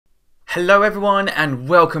Hello everyone and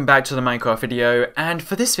welcome back to the Minecraft video, and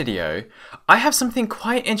for this video I have something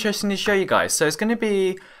quite interesting to show you guys. So it's going to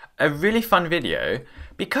be a really fun video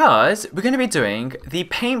because we're going to be doing the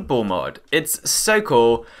paintball mod. It's so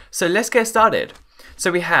cool, so let's get started.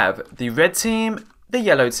 So we have the red team, the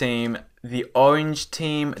yellow team, the orange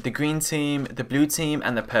team, the green team, the blue team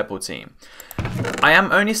and the purple team. I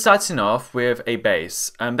am only starting off with a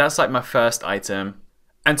base, that's like my first item.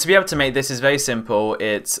 And to be able to make this is very simple.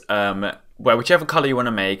 It's, well, whichever color you want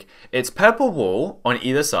to make. It's purple wool on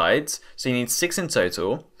either sides, so you need 6 in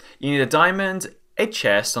total. You need a diamond, a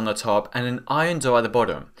chest on the top, and an iron door at the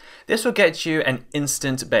bottom. This will get you an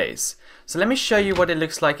instant base. So let me show you what it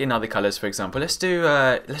looks like in other colors, for example. Let's do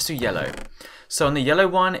yellow. So on the yellow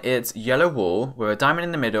one, it's yellow wool with a diamond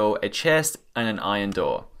in the middle, a chest, and an iron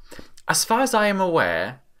door. As far as I am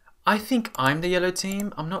aware, I think I'm the yellow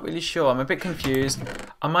team. I'm not really sure. I'm a bit confused.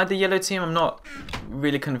 Am I the yellow team? I'm not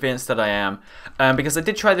really convinced that I am. Because I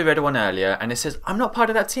did try the red one earlier and it says I'm not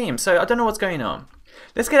part of that team. So I don't know what's going on.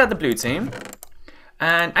 Let's get out the blue team.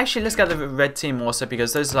 And actually let's get the red team also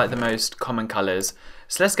because those are like the most common colors.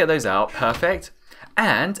 So let's get those out. Perfect.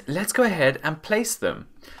 And let's go ahead and place them.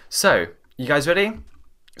 So, you guys ready?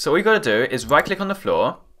 So all you got to do is right click on the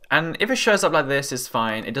floor. And if it shows up like this, it's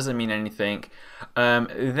fine. It doesn't mean anything.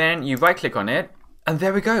 Then you right click on it. And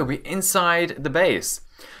there we go. We're inside the base.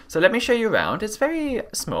 So let me show you around. It's very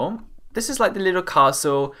small. This is like the little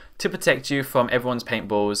castle to protect you from everyone's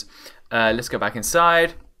paintballs. Let's go back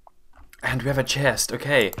inside. And we have a chest.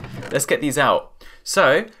 Okay, let's get these out.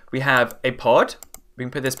 So we have a pod. We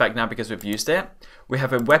can put this back now because we've used it. We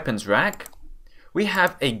have a weapons rack. We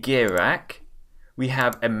have a gear rack. We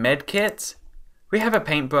have a med kit. We have a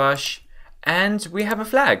paintbrush, and we have a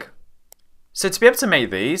flag. So to be able to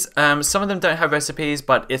make these, some of them don't have recipes,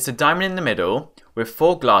 but it's a diamond in the middle with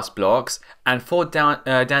 4 glass blocks and 4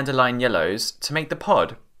 dandelion yellows to make the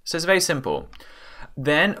pod. So it's very simple.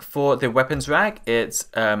 Then for the weapons rack, it's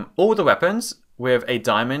all the weapons with a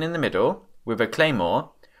diamond in the middle, with a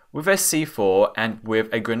claymore, with a C4, and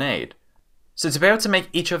with a grenade. So to be able to make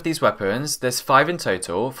each of these weapons, there's 5 in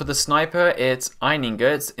total. For the sniper, it's iron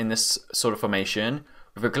ingots in this sort of formation,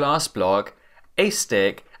 with a glass block, a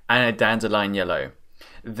stick, and a dandelion yellow.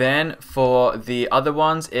 Then for the other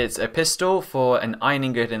ones, it's a pistol for an iron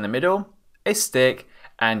ingot in the middle, a stick,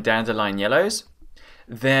 and dandelion yellows.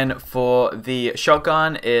 Then for the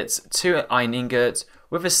shotgun, it's 2 iron ingots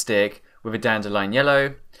with a stick, with a dandelion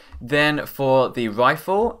yellow. Then for the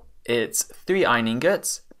rifle, it's 3 iron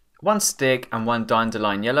ingots, 1 stick and 1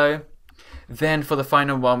 dandelion yellow. Then for the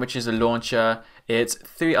final one, which is a launcher, it's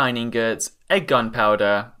 3 iron ingots, a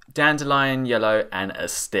gunpowder, dandelion yellow, and a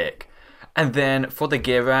stick. And then for the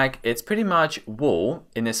gear rack, it's pretty much wool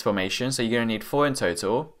in this formation, so you're going to need 4 in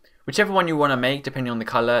total. Whichever one you want to make, depending on the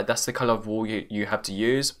color, that's the color of wool you have to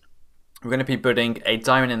use. We're going to be putting a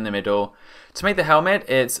diamond in the middle. To make the helmet,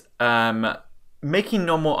 it's making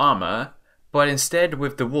normal armor, but instead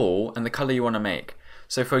with the wool and the color you want to make.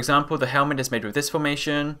 So for example, the helmet is made with this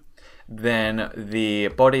formation, then the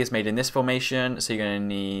body is made in this formation, so you're going to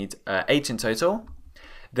need 8 in total.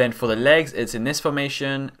 Then for the legs, it's in this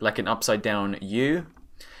formation, like an upside down U.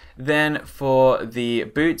 Then for the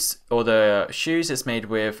boots or the shoes, it's made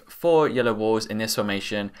with 4 yellow walls in this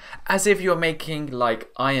formation, as if you're making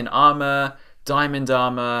like iron armor, diamond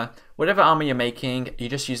armor, whatever armor you're making, you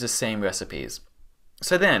just use the same recipes.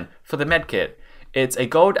 So then, for the medkit, it's a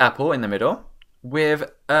gold apple in the middle,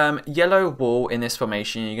 with yellow wool in this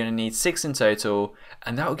formation. You're going to need 6 in total,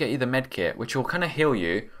 and that will get you the med kit, which will kind of heal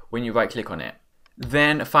you when you right click on it.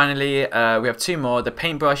 Then finally we have 2 more. The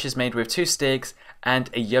paintbrush is made with 2 sticks and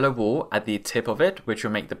a yellow wool at the tip of it, which will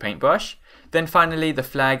make the paintbrush. Then finally the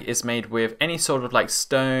flag is made with any sort of like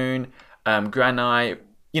stone, granite,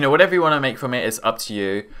 you know, whatever you want to make from it is up to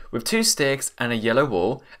you, with 2 sticks and a yellow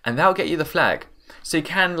wool, and that will get you the flag. So you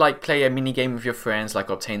can like play a mini game with your friends, like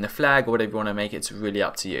obtain the flag or whatever you want to make. It's really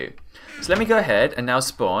up to you. So let me go ahead and now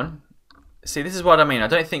spawn. See, this is what I mean. I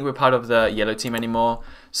don't think we're part of the yellow team anymore.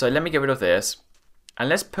 So let me get rid of this. And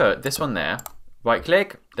let's put this one there. Right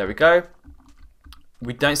click. There we go.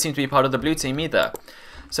 We don't seem to be part of the blue team either.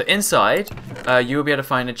 So inside, you will be able to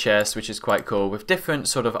find a chest, which is quite cool, with different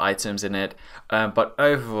sort of items in it. But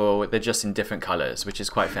overall, they're just in different colors, which is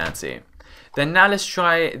quite fancy. Then now let's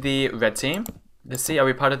try the red team. Let's see, are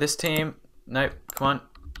we part of this team? Nope, come on.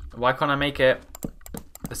 Why can't I make it?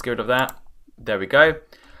 Let's get rid of that. There we go.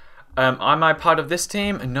 Am I part of this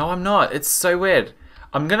team? No, I'm not. It's so weird.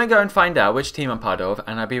 I'm going to go and find out which team I'm part of,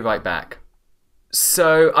 and I'll be right back.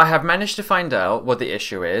 So I have managed to find out what the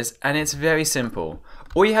issue is, and it's very simple.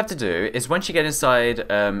 all you have to do is once you get inside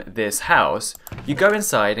this house, you go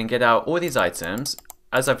inside and get out all these items,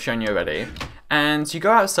 as I've shown you already, and you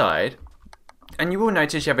go outside, and you will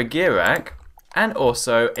notice you have a gear rack and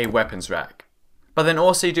also a weapons rack. But then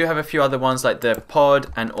also you do have a few other ones like the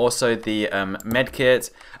pod and also the med kit,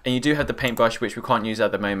 and you do have the paintbrush, which we can't use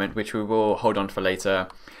at the moment, which we will hold on for later.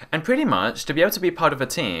 And pretty much to be able to be part of a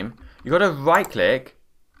team, you got to right click,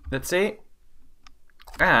 let's see,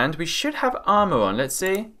 and we should have armor on. Let's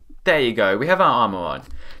see, there you go, we have our armor on.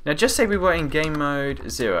 Now just say we were in game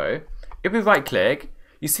mode 0, if we right click,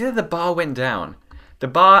 you see that the bar went down. The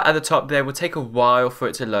bar at the top there will take a while for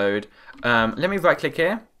it to load. Let me right click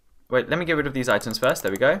here. Wait, let me get rid of these items first.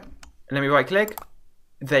 There we go. And let me right click.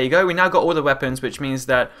 There you go. We now got all the weapons, which means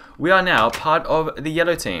that we are now part of the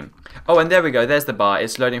yellow team. Oh, and there we go. There's the bar.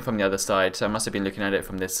 It's loading from the other side, so I must have been looking at it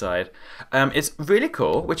from this side. It's really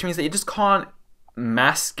cool, which means that you just can't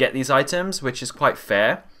mass get these items, which is quite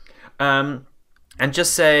fair. And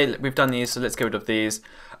just say we've done these, so let's get rid of these.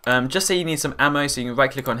 Just say you need some ammo, so you can right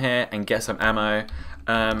click on here and get some ammo.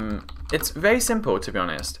 It's very simple, to be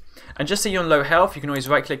honest. And just say you're on low health, you can always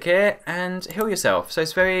right click here and heal yourself. So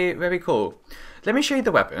it's very, very cool. Let me show you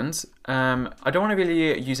the weapons. I don't want to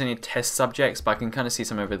really use any test subjects, but I can kind of see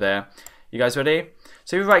some over there. You guys ready?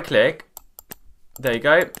 So you right click. There you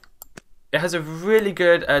go. It has a really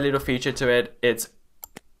good little feature to it. It's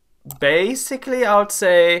basically, I would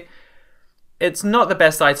say, it's not the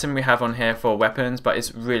best item we have on here for weapons, but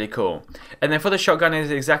it's really cool. And then for the shotgun,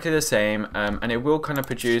 it's exactly the same, and it will kind of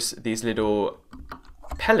produce these little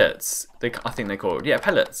pellets, I think they're called. Yeah,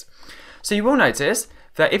 pellets. So you will notice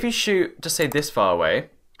that if you shoot, just say this far away,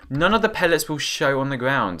 none of the pellets will show on the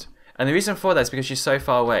ground. And the reason for that is because you're so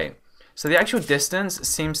far away. So the actual distance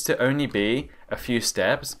seems to only be a few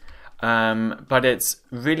steps, but it's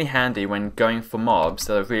really handy when going for mobs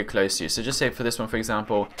that are really close to you. So just say for this one, for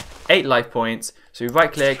example, 8 life points. So you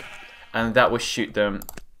right click and that will shoot them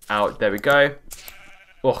out. There we go.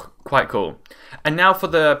 Oh, quite cool. And now for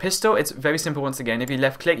the pistol, it's very simple once again. If you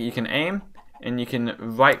left click, you can aim, and you can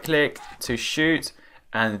right click to shoot,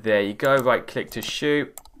 and there you go, right click to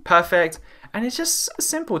shoot. Perfect. And it's just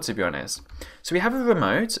simple, to be honest. So we have a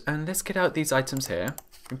remote, and let's get out these items here.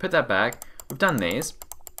 We can put that back. We've done these.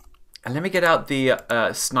 And let me get out the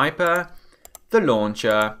sniper, the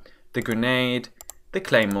launcher, the grenade, the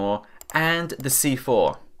claymore, and the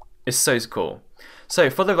C4. It's so cool.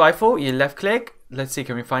 So for the rifle, you left click. Let's see,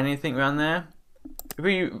 can we find anything around there? If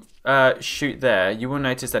we shoot there, you will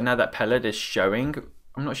notice that now that pellet is showing.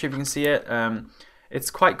 I'm not sure if you can see it.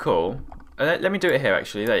 It's quite cool. Let me do it here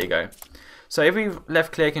actually. There you go. So if we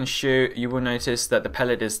left click and shoot, you will notice that the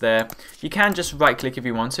pellet is there. You can just right click if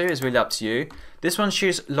you want to. It's really up to you. This one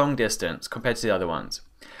shoots long distance compared to the other ones.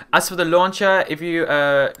 As for the launcher, if you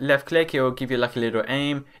left click, it will give you like a little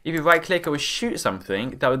aim. If you right click, it will shoot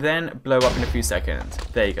something that will then blow up in a few seconds.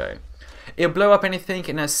 There you go. It'll blow up anything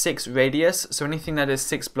in a 6 radius, so anything that is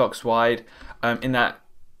 6 blocks wide in that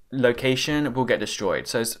location will get destroyed.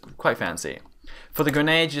 So it's quite fancy. For the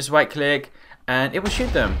grenade, you just right click and it will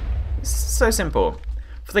shoot them. It's so simple.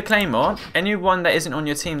 For the claymore, anyone that isn't on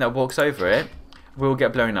your team that walks over it will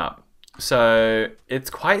get blown up. So it's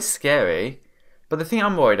quite scary. But the thing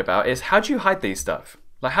I'm worried about is, how do you hide these stuff?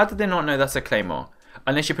 Like, how did they not know that's a claymore?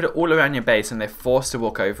 Unless you put it all around your base and they're forced to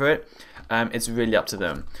walk over it, it's really up to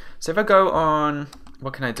them. So if I go on,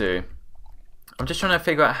 what can I do? I'm just trying to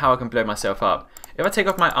figure out how I can blow myself up. If I take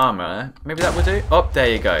off my armor, maybe that will do. Oh, there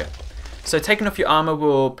you go. So taking off your armor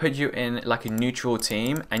will put you in like a neutral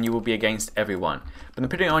team and you will be against everyone. But then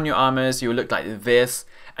putting on your armors, you will look like this.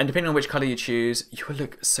 And depending on which color you choose, you will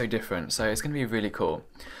look so different. So it's going to be really cool.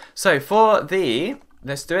 So for the,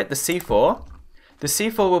 let's do it, the C4. The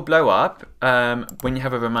C4 will blow up when you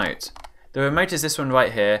have a remote. The remote is this one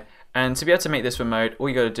right here. And to be able to make this remote, all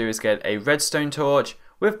you got to do is get a redstone torch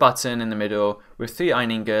with button in the middle, with 3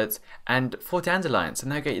 iron ingots and 4 dandelions,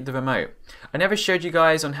 and that'll get you the remote. I never showed you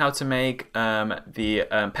guys on how to make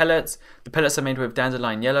the pellets. The pellets are made with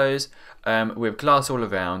dandelion yellows, with glass all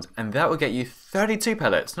around, and that will get you 32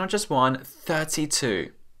 pellets, not just 1,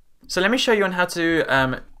 32. So let me show you on how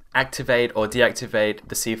to activate or deactivate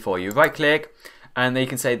the C4. You right click, and then you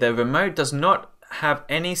can say the remote does not have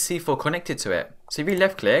any C4 connected to it. So if you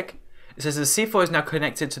left click, it says the C4 is now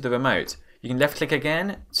connected to the remote. You can left click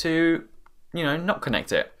again to, not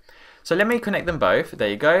connect it. So let me connect them both. There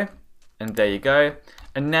you go. And there you go.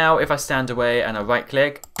 And now if I stand away and I right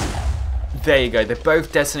click, there you go. They're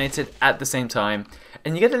both detonated at the same time.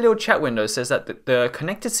 And you get a little chat window that says that the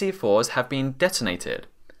connected C4s have been detonated.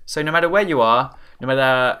 So no matter where you are, no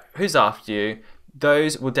matter who's after you,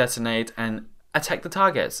 those will detonate and attack the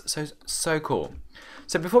targets. So cool.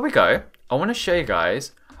 So before we go, I want to show you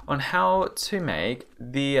guys on how to make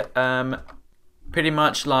the pretty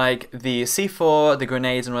much like the C4, the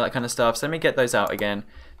grenades and all that kind of stuff. So let me get those out again.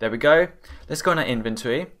 There we go. Let's go on our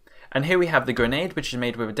inventory. And here we have the grenade, which is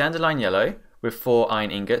made with a dandelion yellow with 4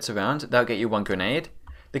 iron ingots around. That'll get you 1 grenade.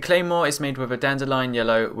 The claymore is made with a dandelion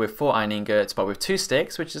yellow with 4 iron ingots, but with 2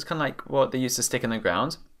 sticks, which is kind of like what they used to stick in the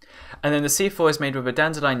ground. And then the C4 is made with a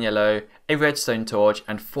dandelion yellow, a redstone torch,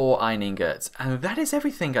 and 4 iron ingots. And that is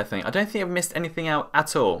everything, I think. I don't think I've missed anything out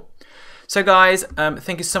at all. So guys,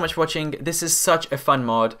 thank you so much for watching. This is such a fun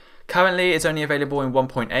mod. Currently, it's only available in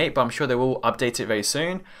 1.8, but I'm sure they will update it very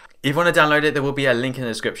soon. If you want to download it, there will be a link in the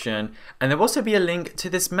description. And there will also be a link to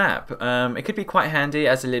this map. It could be quite handy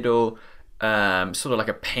as a little, sort of like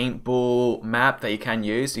a paintball map that you can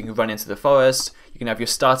use. You can run into the forest. You can have your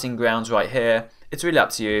starting grounds right here. It's really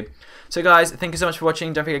up to you. So guys, thank you so much for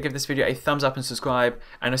watching. Don't forget to give this video a thumbs up and subscribe.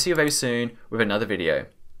 And I'll see you very soon with another video.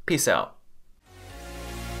 Peace out.